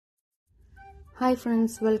Hi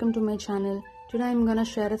friends, welcome to my channel. Today I'm gonna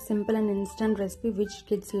share a simple and instant recipe which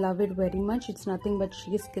kids love it very much. It's nothing but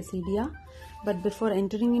cheese quesadilla. But before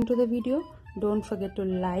entering into the video, don't forget to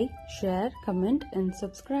like, share, comment and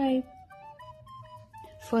subscribe.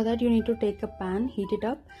 For that you need to take a pan, heat it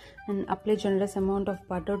up and apply generous amount of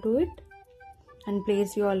butter to it and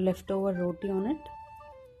place your leftover roti on it.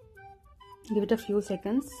 Give it a few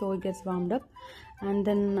seconds so it gets warmed up and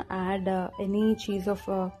then add any cheese of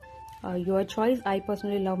your choice. I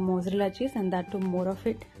personally love mozzarella cheese and that too more of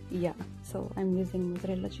it. Yeah, so I'm using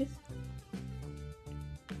mozzarella cheese.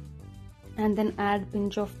 And then add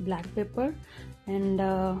pinch of black pepper and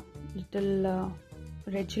little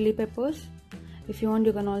red chili peppers. If you want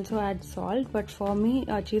you can also add salt, but for me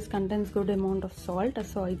cheese contains good amount of salt,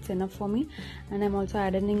 so it's enough for me. And I'm also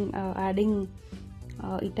adding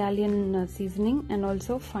Italian seasoning and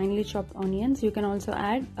also finely chopped onions. You can also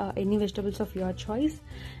add any vegetables of your choice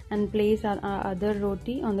and place other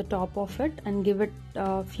roti on the top of it and give it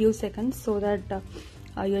a few seconds so that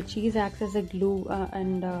your cheese acts as a glue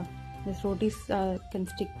and this rotis can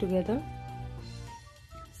stick together.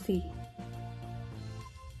 See,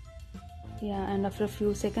 yeah, and after a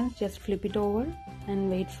few seconds just flip it over and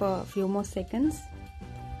wait for a few more seconds.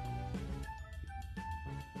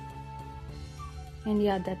 And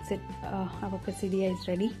yeah, that's it. Our quesadilla is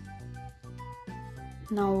ready.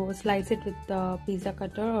 Now slice it with the pizza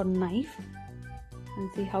cutter or knife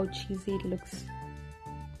and see how cheesy it looks.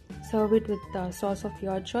 Serve it with the sauce of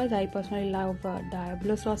your choice. I personally love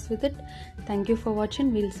Diablo sauce with it. Thank you for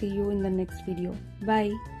watching. We'll see you in the next video.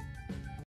 Bye.